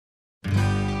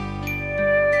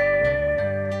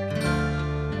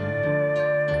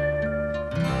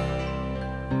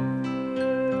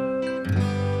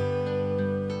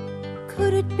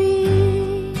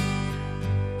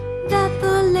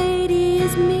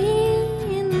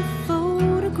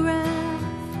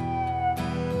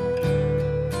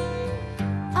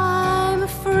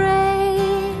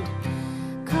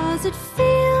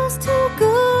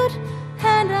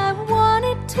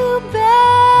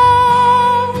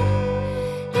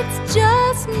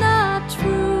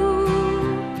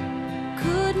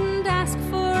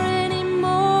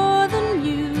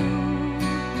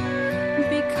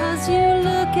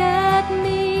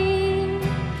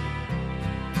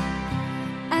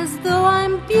as though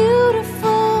I'm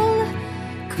beautiful.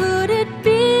 Could it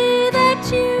be that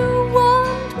you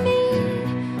want me?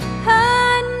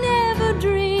 I never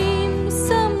dreamed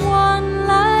someone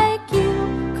like you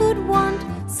could want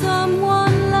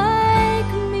someone like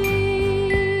me.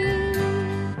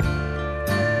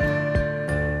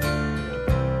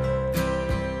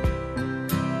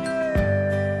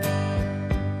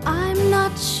 I'm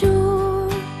not sure,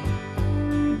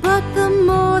 but the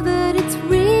more that it's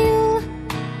real,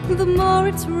 the more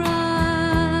it's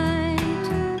right.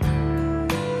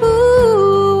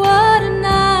 Ooh, what a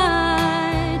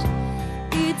night.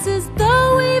 It's as though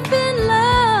we've been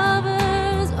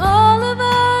lovers all of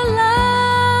our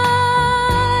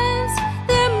lives.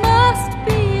 There must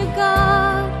be a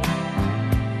God.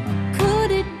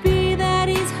 Could it be that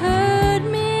He's heard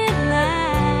me at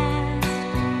last?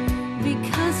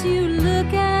 Because you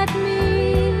look at me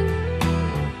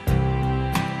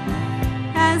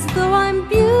as though I'm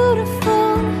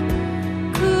beautiful.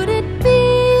 Could it be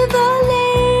the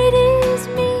lady's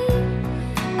me?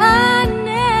 I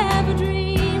never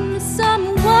dreamed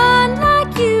someone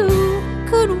like you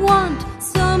could want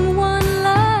someone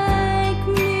like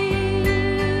me.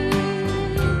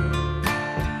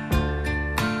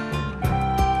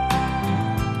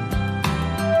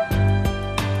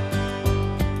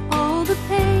 All the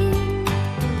pain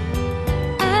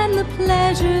and the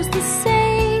pleasure's the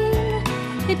same.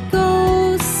 It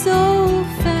goes so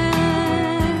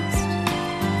fast.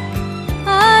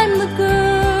 I'm the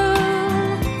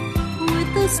girl with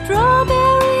the strawberry